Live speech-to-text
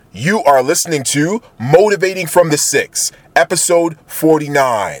You are listening to Motivating from the Six, episode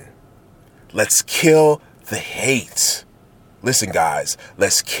 49. Let's kill the hate. Listen, guys,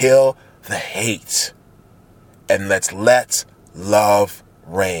 let's kill the hate. And let's let love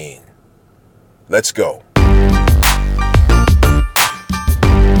reign. Let's go.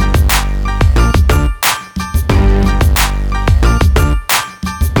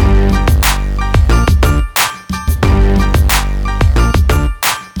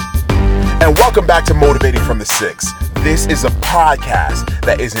 And welcome back to Motivating from the Six. This is a podcast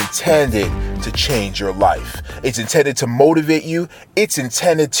that is intended to change your life. It's intended to motivate you. It's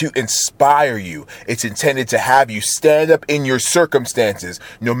intended to inspire you. It's intended to have you stand up in your circumstances,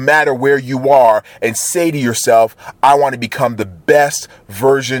 no matter where you are, and say to yourself, I want to become the best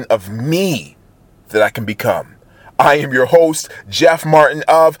version of me that I can become. I am your host, Jeff Martin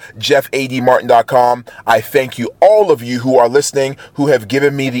of JeffADMartin.com. I thank you, all of you who are listening, who have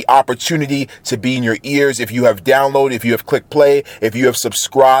given me the opportunity to be in your ears. If you have downloaded, if you have clicked play, if you have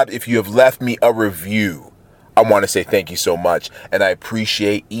subscribed, if you have left me a review, I want to say thank you so much. And I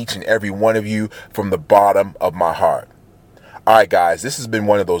appreciate each and every one of you from the bottom of my heart. All right, guys, this has been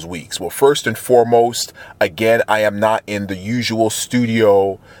one of those weeks. Well, first and foremost, again, I am not in the usual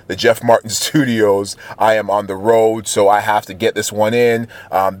studio, the Jeff Martin Studios. I am on the road, so I have to get this one in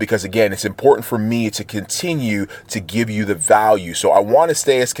because, again, it's important for me to continue to give you the value. So I want to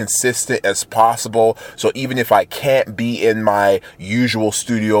stay as consistent as possible. So even if I can't be in my usual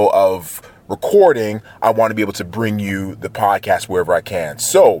studio of recording, I want to be able to bring you the podcast wherever I can.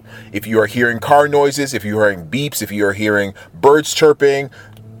 So if you are hearing car noises, if you're hearing beeps, if you are hearing birds chirping,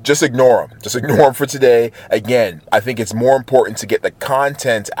 just ignore them. Just ignore them for today. Again, I think it's more important to get the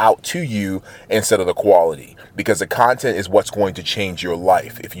content out to you instead of the quality, because the content is what's going to change your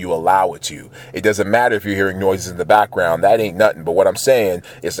life if you allow it to. It doesn't matter if you're hearing noises in the background. That ain't nothing. But what I'm saying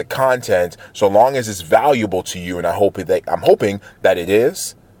is the content, so long as it's valuable to you, and I'm hoping that it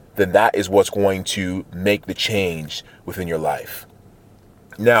is, then that is what's going to make the change within your life.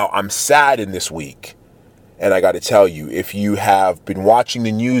 Now, I'm sad in this week, and I got to tell you, if you have been watching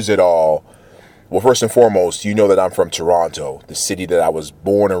the news at all, well, first and foremost, you know that I'm from Toronto, the city that I was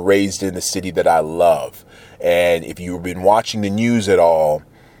born and raised in, the city that I love. And if you've been watching the news at all,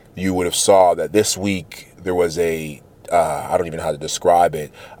 you would have saw that this week there was I don't even know how to describe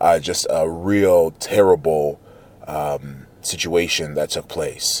it, just a real terrible situation that took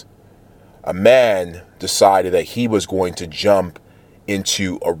place. A man decided that he was going to jump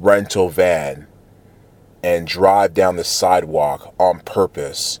into a rental van and drive down the sidewalk on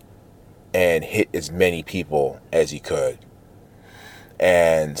purpose and hit as many people as he could.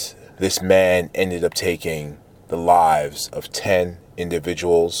 And this man ended up taking the lives of 10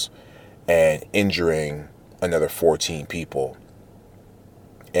 individuals and injuring another 14 people.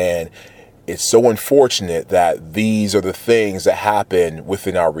 And it's so unfortunate that these are the things that happen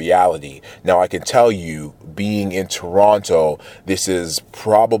within our reality. Now, I can tell you, being in Toronto, this is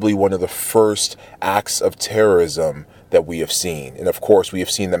probably one of the first acts of terrorism that we have seen. And of course, we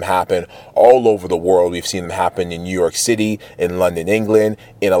have seen them happen all over the world. We've seen them happen in New York City, in London, England,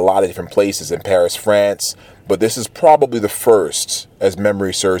 in a lot of different places, in Paris, France. But this is probably the first, as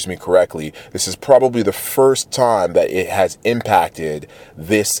memory serves me correctly, this is probably the first time that it has impacted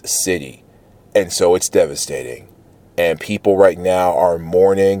this city. And so it's devastating. And people right now are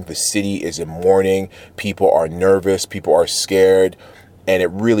mourning. The city is in mourning. People are nervous. People are scared. And it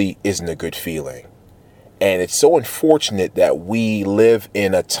really isn't a good feeling. And it's so unfortunate that we live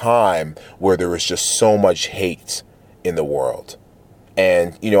in a time where there is just so much hate in the world.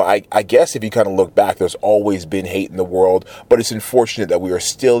 And, you know, I guess if you kind of look back, there's always been hate in the world. But it's unfortunate that we are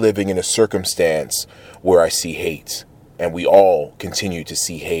still living in a circumstance where I see hate. And we all continue to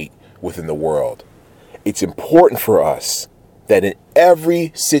see hate within the world. It's important for us that in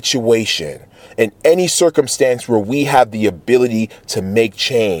every situation, in any circumstance where we have the ability to make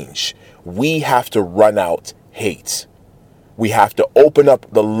change, we have to run out hate. We have to open up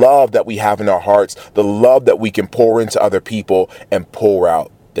the love that we have in our hearts, the love that we can pour into other people, and pour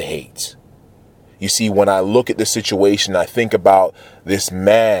out the hate. You see, when I look at this situation, I think about this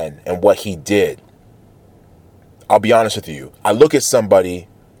man and what he did. I'll be honest with you. I look at somebody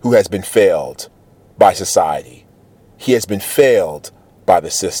who has been failed by society. He has been failed by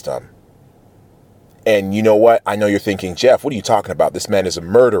the system. And you know what? I know you're thinking, Jeff, what are you talking about? This man is a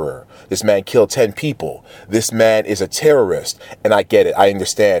murderer. This man killed 10 people. This man is a terrorist. And I get it. I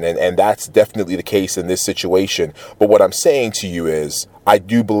understand. And that's definitely the case in this situation. But what I'm saying to you is, I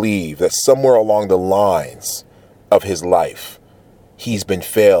do believe that somewhere along the lines of his life, he's been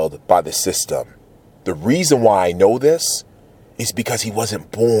failed by the system. The reason why I know this It's because he wasn't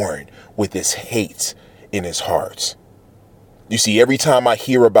born with this hate in his heart. You see, every time I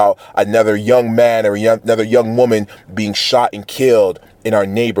hear about another young man or another young woman being shot and killed in our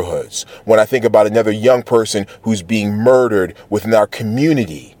neighborhoods, when I think about another young person who's being murdered within our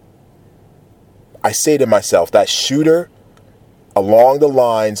community, I say to myself, that shooter, along the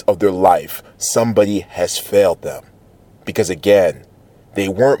lines of their life, somebody has failed them. Because again, they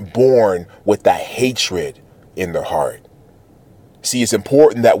weren't born with that hatred in their heart. See, it's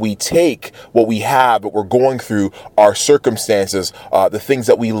important that we take what we have, what we're going through, our circumstances, the things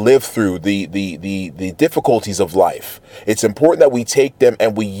that we live through, the difficulties of life. It's important that we take them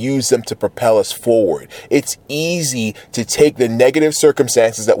and we use them to propel us forward. It's easy to take the negative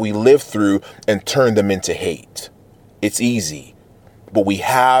circumstances that we live through and turn them into hate. It's easy, but we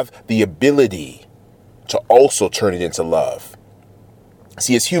have the ability to also turn it into love.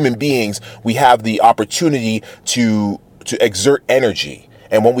 See, as human beings, we have the opportunity to exert energy.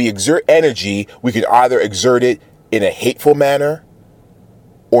 And when we exert energy, we can either exert it in a hateful manner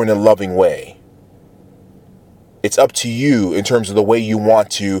or in a loving way. It's up to you in terms of the way you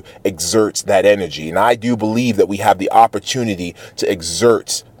want to exert that energy. And I do believe that we have the opportunity to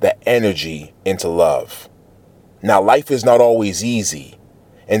exert that energy into love. Now, life is not always easy.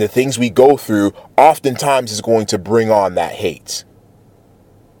 And the things we go through oftentimes is going to bring on that hate.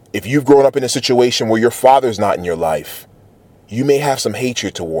 If you've grown up in a situation where your father's not in your life, you may have some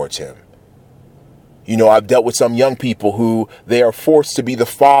hatred towards him. You know, I've dealt with some young people who they are forced to be the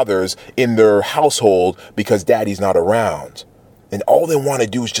fathers in their household because daddy's not around. And all they want to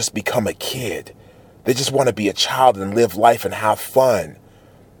do is just become a kid. They just want to be a child and live life and have fun.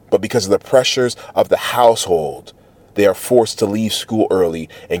 But because of the pressures of the household, they are forced to leave school early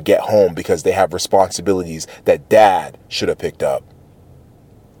and get home because they have responsibilities that dad should have picked up.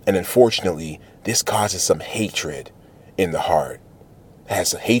 And unfortunately, this causes some hatred in the heart. It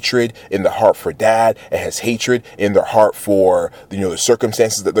has hatred in the heart for dad. It has hatred in their heart for, the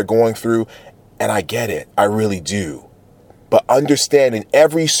circumstances that they're going through. And I get it. I really do. But understand, in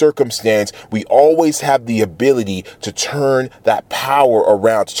every circumstance, we always have the ability to turn that power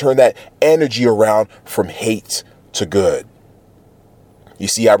around, to turn that energy around from hate to good. You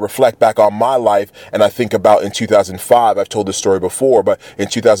see, I reflect back on my life and I think about in 2005, I've told this story before, but in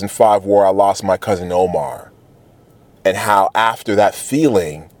 2005 where I lost my cousin Omar, and how after that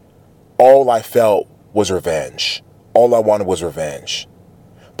feeling, all I felt was revenge. All I wanted was revenge.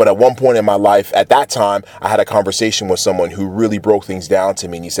 But at one point in my life, at that time, I had a conversation with someone who really broke things down to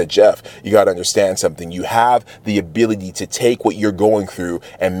me. And he said, Jeff, you got to understand something. You have the ability to take what you're going through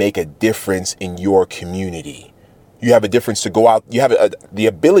and make a difference in your community. You have a difference to go out. You have the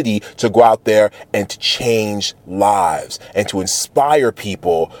ability to go out there and to change lives and to inspire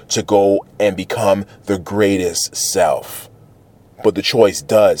people to go and become their greatest self. But the choice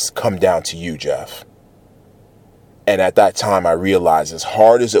does come down to you, Jeff. And at that time, I realized, as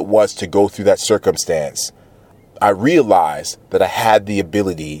hard as it was to go through that circumstance, I realized that I had the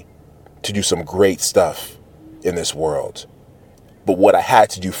ability to do some great stuff in this world. But what I had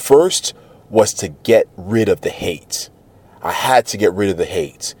to do first was to get rid of the hate. I had to get rid of the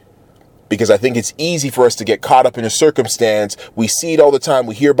hate. Because I think it's easy for us to get caught up in a circumstance. We see it all the time.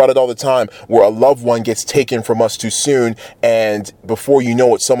 We hear about it all the time, where a loved one gets taken from us too soon. And before you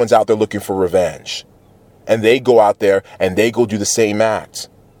know it, someone's out there looking for revenge. And they go out there and they go do the same act.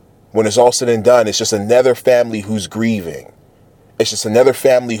 When it's all said and done, it's just another family who's grieving. It's just another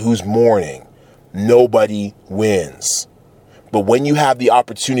family who's mourning. Nobody wins. But when you have the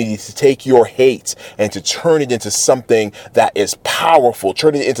opportunity to take your hate and to turn it into something that is powerful,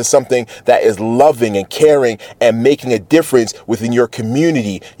 turn it into something that is loving and caring and making a difference within your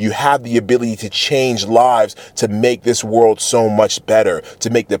community, you have the ability to change lives, to make this world so much better, to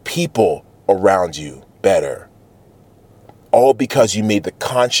make the people around you better. All because you made the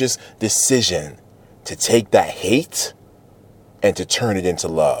conscious decision to take that hate and to turn it into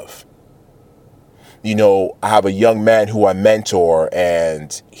love. You know, I have a young man who I mentor,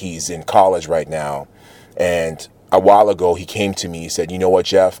 and he's in college right now. And a while ago, he came to me. He said, you know what,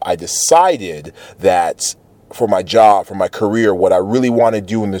 Jeff, I decided that for my job, for my career, what I really want to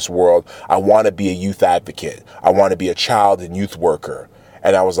do in this world, I want to be a youth advocate. I want to be a child and youth worker.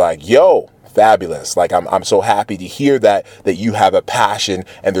 And I was like, yo, fabulous. Like, I'm so happy to hear that you have a passion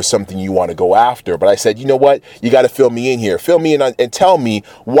and there's something you want to go after. But I said, you know what? You got to fill me in here. Fill me in and tell me,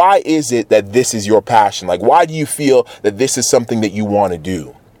 why is it that this is your passion? Like, why do you feel that this is something that you want to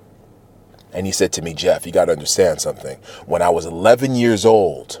do? And he said to me, Jeff, you got to understand something. When I was 11 years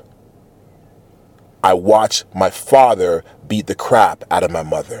old, I watched my father beat the crap out of my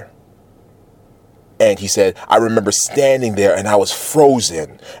mother. And he said, I remember standing there and I was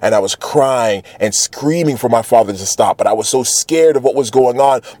frozen and I was crying and screaming for my father to stop. But I was so scared of what was going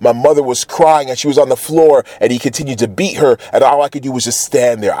on. My mother was crying and she was on the floor and he continued to beat her. And all I could do was just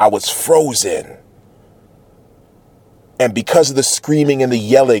stand there. I was frozen. And because of the screaming and the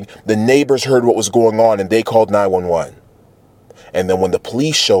yelling, the neighbors heard what was going on and they called 911. And then when the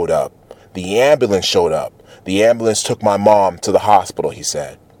police showed up, the ambulance showed up. The ambulance took my mom to the hospital, he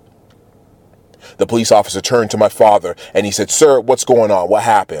said. The police officer turned to my father and he said, sir, what's going on? What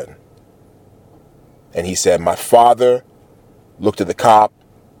happened? And he said, my father looked at the cop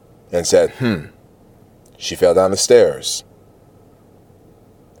and said, she fell down the stairs.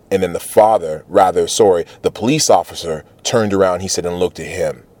 And then the police officer turned around, he said, and looked at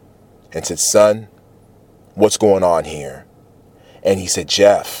him and said, son, what's going on here? And he said,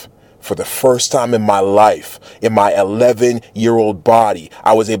 Jeff, for the first time in my life, in my 11-year-old body,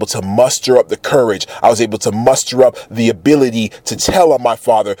 I was able to muster up the courage. I was able to muster up the ability to tell on my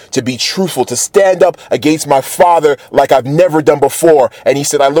father, to be truthful, to stand up against my father like I've never done before. And he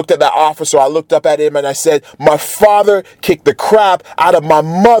said, I looked at that officer, I looked up at him and I said, my father kicked the crap out of my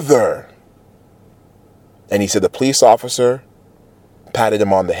mother. And he said, the police officer patted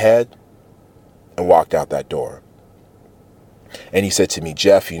him on the head and walked out that door. And he said to me,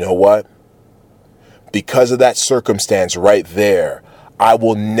 Jeff, you know what? Because of that circumstance right there, I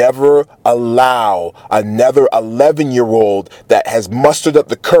will never allow another 11-year-old that has mustered up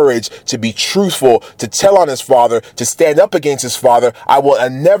the courage to be truthful, to tell on his father, to stand up against his father. I will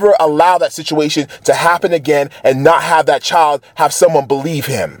never allow that situation to happen again and not have that child have someone believe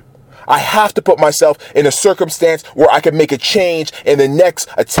him. I have to put myself in a circumstance where I can make a change in the next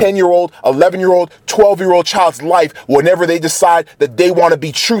 10-year-old, 11-year-old, 12-year-old child's life whenever they decide that they want to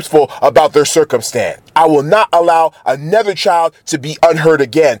be truthful about their circumstance. I will not allow another child to be unheard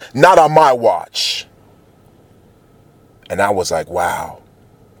again, not on my watch. And I was like, wow,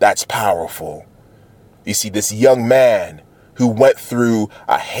 that's powerful. You see, this young man who went through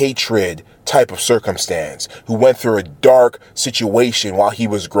a hatred type of circumstance, who went through a dark situation while he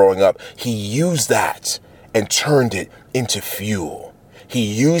was growing up, he used that and turned it into fuel. He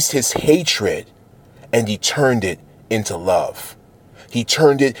used his hatred and he turned it into love. He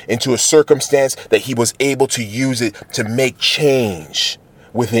turned it into a circumstance that he was able to use it to make change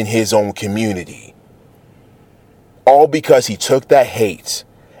within his own community. All because he took that hate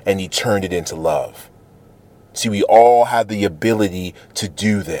and he turned it into love. See, we all have the ability to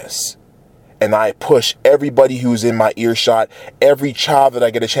do this. And I push everybody who's in my earshot, every child that I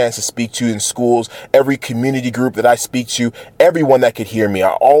get a chance to speak to in schools, every community group that I speak to, everyone that could hear me.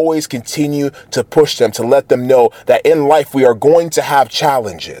 I always continue to push them, to let them know that in life we are going to have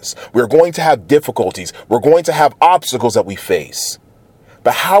challenges. We're going to have difficulties. We're going to have obstacles that we face.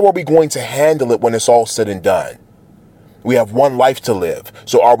 But how are we going to handle it when it's all said and done? We have one life to live.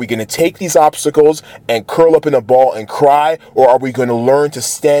 So are we going to take these obstacles and curl up in a ball and cry? Or are we going to learn to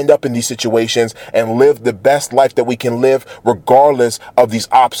stand up in these situations and live the best life that we can live regardless of these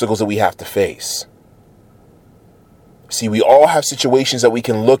obstacles that we have to face? See, we all have situations that we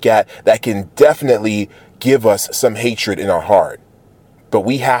can look at that can definitely give us some hatred in our heart. But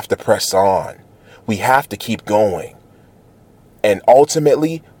we have to press on. We have to keep going. And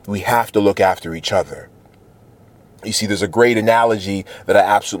ultimately, we have to look after each other. You see, there's a great analogy that I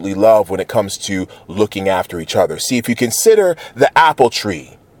absolutely love when it comes to looking after each other. See, if you consider the apple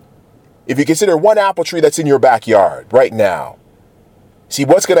tree, if you consider one apple tree that's in your backyard right now, see,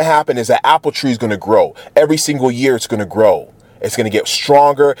 what's going to happen is that apple tree is going to grow. Every single year it's going to grow. It's going to get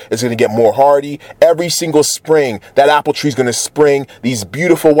stronger. It's going to get more hardy. Every single spring, that apple tree is going to spring these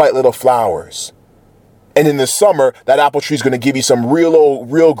beautiful white little flowers. And in the summer, that apple tree is going to give you some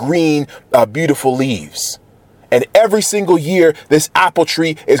real green, beautiful leaves. And every single year, this apple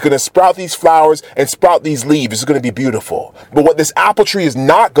tree is going to sprout these flowers and sprout these leaves. It's going to be beautiful. But what this apple tree is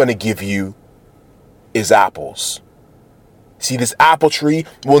not going to give you is apples. See, this apple tree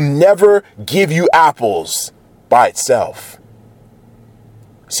will never give you apples by itself.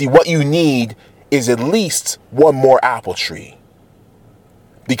 See, what you need is at least one more apple tree.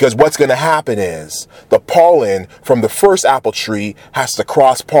 Because what's going to happen is the pollen from the first apple tree has to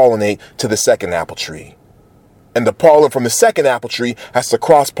cross-pollinate to the second apple tree. And the pollen from the second apple tree has to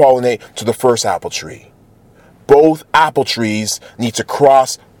cross-pollinate to the first apple tree. Both apple trees need to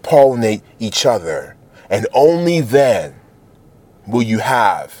cross-pollinate each other. And only then will you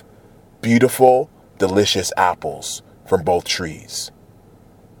have beautiful, delicious apples from both trees.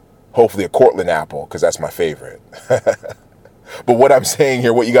 Hopefully a Cortland apple, because that's my favorite. But what I'm saying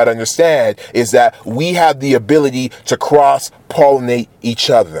here, what you got to understand is that we have the ability to cross-pollinate each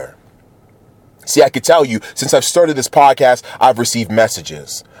other. See, I could tell you, since I've started this podcast, I've received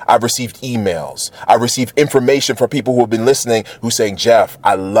messages. I've received emails. I've received information from people who have been listening who saying, Jeff,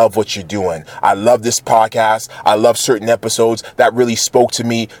 I love what you're doing. I love this podcast. I love certain episodes that really spoke to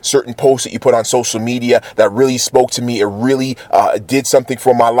me. Certain posts that you put on social media that really spoke to me. It really did something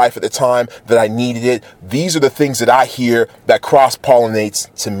for my life at the time that I needed it. These are the things that I hear that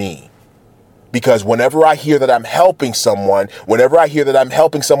cross-pollinates to me. Because whenever I hear that I'm helping someone,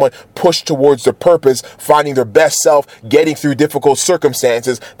 push towards their purpose, finding their best self, getting through difficult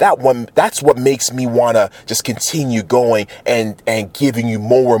circumstances, that's what makes me want to just continue going and giving you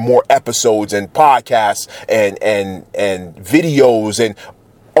more and more episodes and podcasts and videos and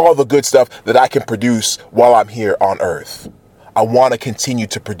all the good stuff that I can produce while I'm here on earth. I want to continue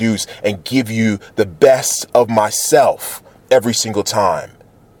to produce and give you the best of myself every single time.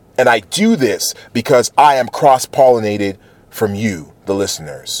 And I do this because I am cross-pollinated from you, the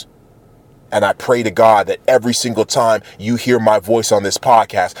listeners. And I pray to God that every single time you hear my voice on this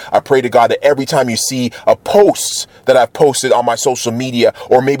podcast, I pray to God that every time you see a post that I've posted on my social media,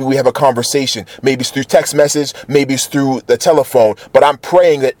 or maybe we have a conversation, maybe it's through text message, maybe it's through the telephone, but I'm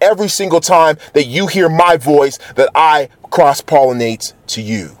praying that every single time that you hear my voice, that I cross-pollinate to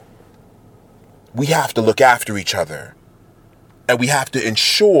you. We have to look after each other. And we have to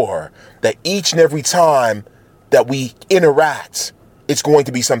ensure that each and every time that we interact, it's going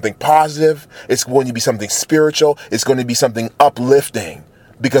to be something positive. It's going to be something spiritual. It's going to be something uplifting,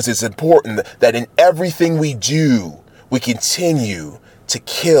 because it's important that in everything we do, we continue to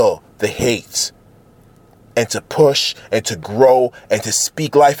kill the hate and to push and to grow and to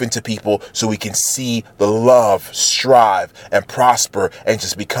speak life into people so we can see the love strive and prosper and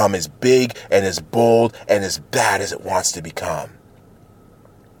just become as big and as bold and as bad as it wants to become.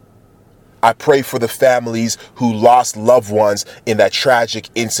 I pray for the families who lost loved ones in that tragic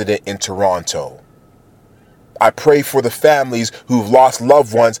incident in Toronto. I pray for the families who've lost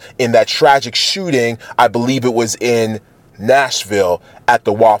loved ones in that tragic shooting. I believe it was in Nashville at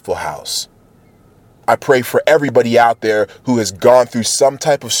the Waffle House. I pray for everybody out there who has gone through some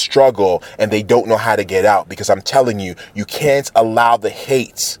type of struggle and they don't know how to get out, because I'm telling you, you can't allow the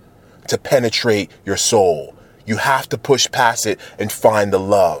hate to penetrate your soul. You have to push past it and find the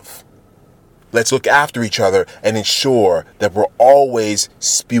love. Let's look after each other and ensure that we're always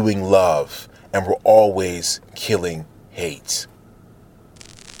spewing love and we're always killing hate.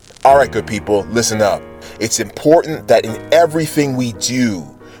 All right, good people, listen up. It's important that in everything we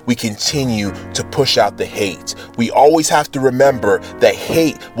do, we continue to push out the hate. We always have to remember that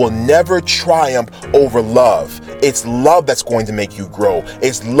hate will never triumph over love. It's love that's going to make you grow.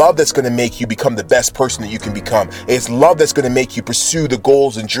 It's love that's going to make you become the best person that you can become. It's love that's going to make you pursue the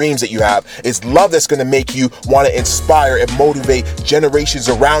goals and dreams that you have. It's love that's going to make you want to inspire and motivate generations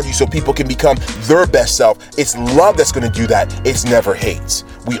around you so people can become their best self. It's love that's going to do that. It's never hate.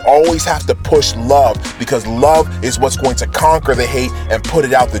 We always have to push love, because love is what's going to conquer the hate and put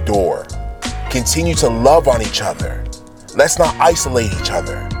it out the door. Continue to love on each other. Let's not isolate each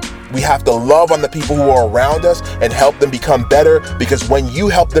other. We have to love on the people who are around us and help them become better, because when you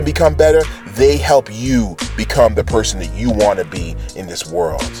help them become better, they help you become the person that you want to be in this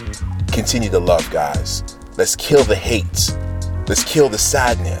world. Continue to love, guys. Let's kill the hate. Let's kill the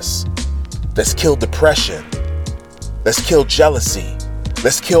sadness. Let's kill depression. Let's kill jealousy.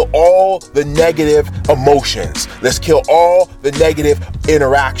 Let's kill all the negative emotions. Let's kill all the negative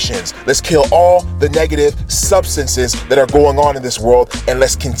interactions. Let's kill all the negative substances that are going on in this world. And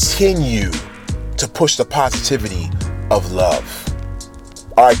let's continue to push the positivity of love.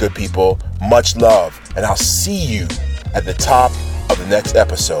 All right, good people, much love. And I'll see you at the top of the next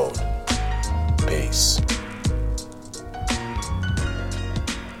episode. Peace.